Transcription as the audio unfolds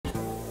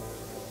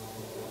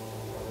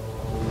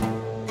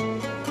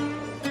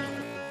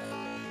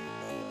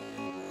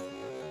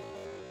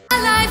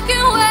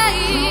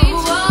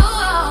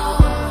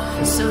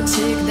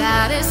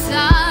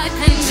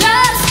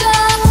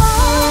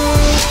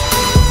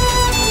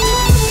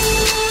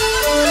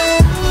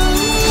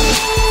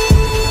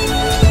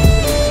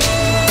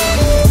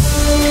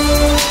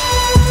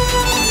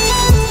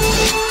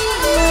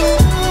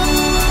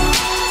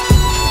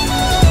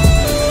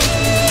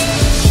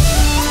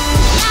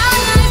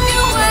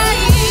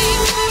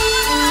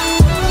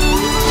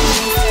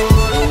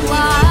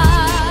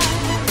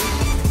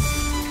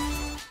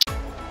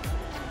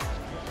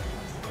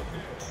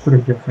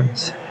Today, dear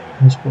friends,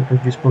 in the sport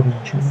of this sporting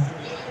channel,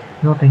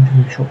 we are going to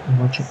make short and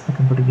watching a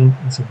computer game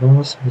in the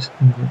Wales with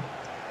England.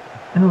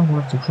 And I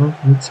want to join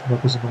with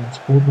represent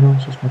sport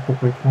videos with my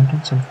corporate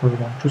contents and for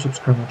everyone to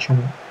subscribe my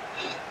channel.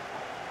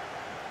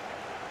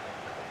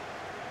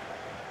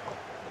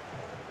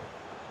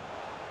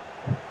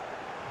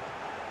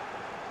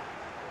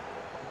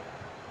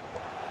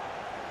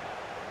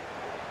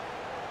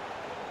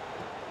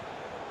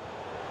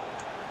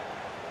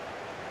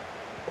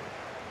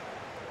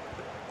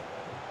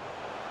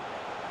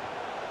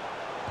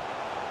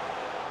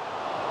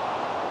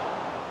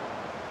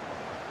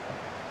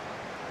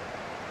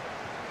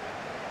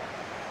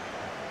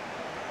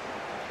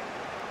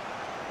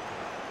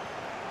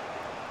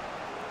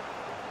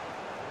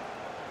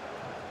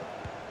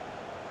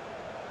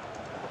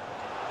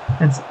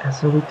 And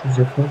as a way to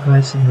the four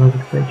guys in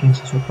Robert Fighting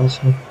so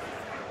possible.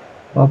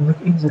 Public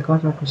in the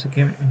quarter to the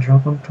game and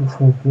Dragon to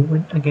for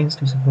moving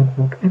against the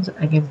board and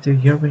against the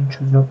European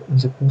children in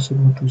the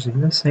possible to the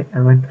USA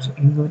and went to the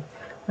England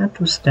and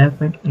to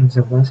Stafford in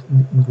the West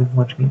in the England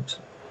match games.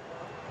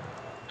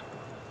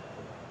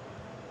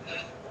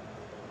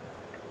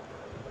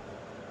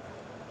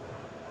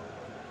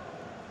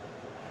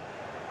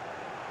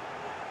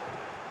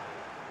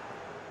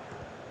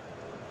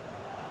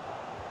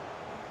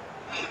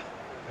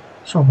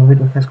 So my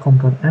video has come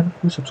to an end.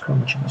 Please subscribe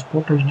my channel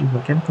Sport HD,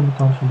 like and comment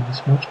also on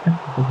this watch and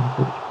comment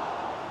below.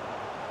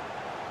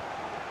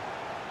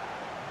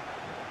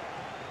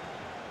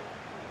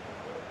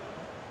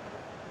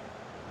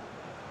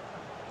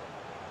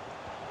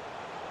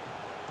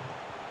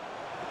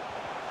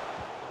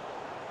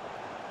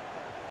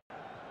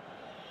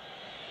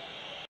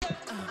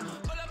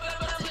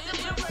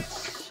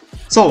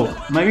 So,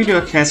 my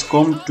video has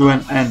come to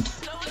an end.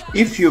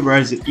 If you were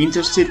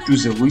interested to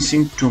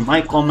listen to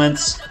my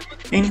comments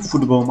in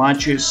football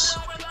matches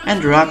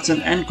and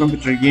reaction and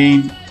computer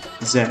game,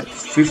 the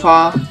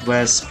FIFA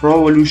vs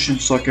Pro Evolution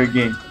Soccer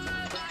game,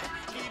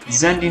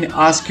 then in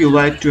ask you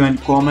like to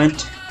and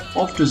comment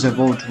of to the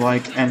vote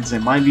like and the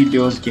my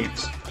videos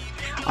games.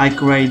 I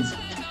create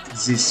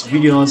these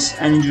videos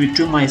and enjoy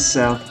to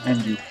myself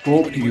and you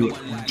hope you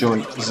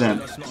enjoy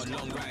them.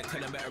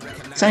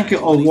 Thank you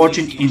all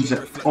watching in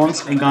the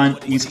once again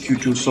ask you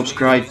to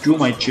subscribe to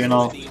my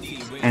channel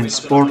and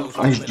Sport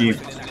HD.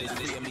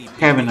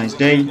 Have a nice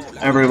day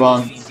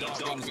everyone.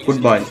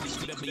 Goodbye.